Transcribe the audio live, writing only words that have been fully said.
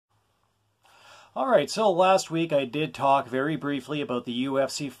Alright, so last week I did talk very briefly about the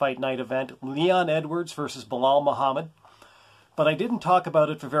UFC Fight Night event, Leon Edwards versus Belal Muhammad, but I didn't talk about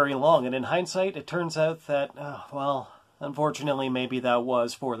it for very long, and in hindsight it turns out that, well, unfortunately maybe that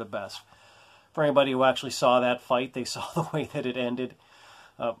was for the best. For anybody who actually saw that fight, they saw the way that it ended.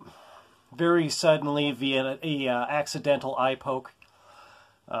 Very suddenly via a accidental eye poke.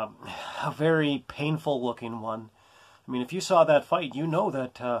 A very painful looking one. I mean, if you saw that fight, you know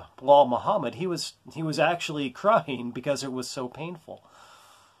that Belal Muhammad, he was actually crying because it was so painful.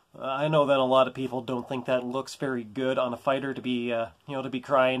 I know that a lot of people don't think that looks very good on a fighter to be, to be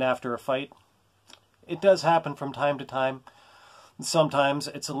crying after a fight. It does happen from time to time. Sometimes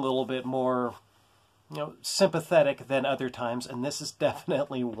it's a little bit more, sympathetic than other times, and this is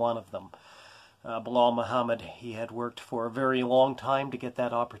definitely one of them. Belal Muhammad, he had worked for a very long time to get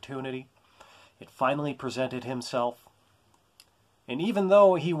that opportunity. It finally presented himself. And even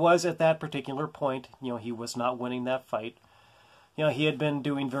though he was at that particular point, he was not winning that fight, he had been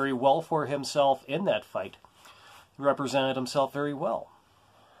doing very well for himself in that fight. He represented himself very well.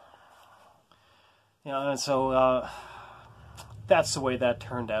 And so that's the way that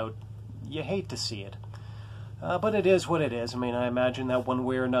turned out. You hate to see it. But it is what it is. I mean, I imagine that one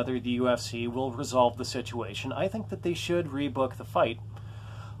way or another the UFC will resolve the situation. I think that they should rebook the fight.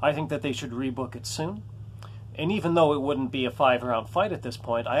 I think that they should rebook it soon. And even though it wouldn't be a 5-round fight at this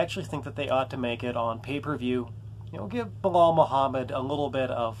point, I actually think that they ought to make it on pay-per-view. Give Belal Muhammad a little bit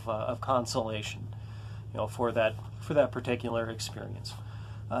of consolation, for that particular experience.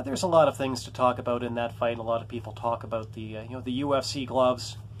 There's a lot of things to talk about in that fight. A lot of people talk about the the UFC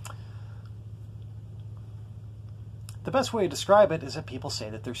gloves. The best way to describe it is that people say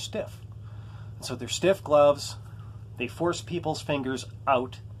that they're stiff. And so they're stiff gloves. They force people's fingers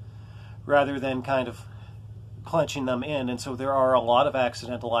out rather than kind of clenching them in, and so there are a lot of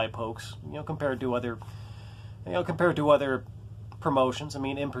accidental eye pokes, compared to other promotions. I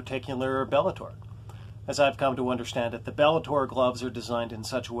mean, in particular, Bellator. As I've come to understand it, the Bellator gloves are designed in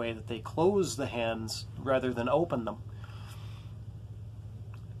such a way that they close the hands rather than open them.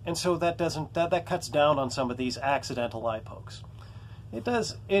 And so that cuts down on some of these accidental eye pokes.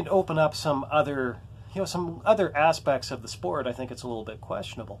 It open up some other aspects of the sport. I think it's a little bit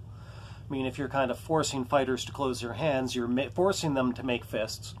questionable. I mean, if you're kind of forcing fighters to close their hands, you're forcing them to make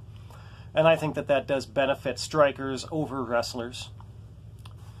fists. And I think that does benefit strikers over wrestlers.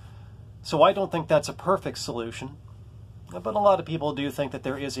 So I don't think that's a perfect solution. But a lot of people do think that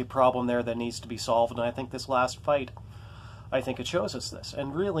there is a problem there that needs to be solved. And I think this last fight, I think it shows us this.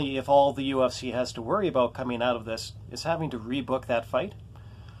 And really, if all the UFC has to worry about coming out of this is having to rebook that fight,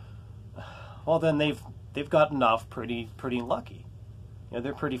 well, then they've gotten off pretty lucky.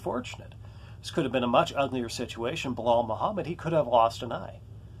 They're pretty fortunate. This could have been a much uglier situation. Belal Muhammad, he could have lost an eye.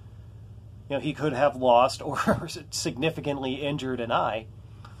 He could have lost or significantly injured an eye.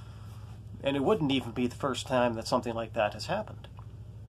 And it wouldn't even be the first time that something like that has happened.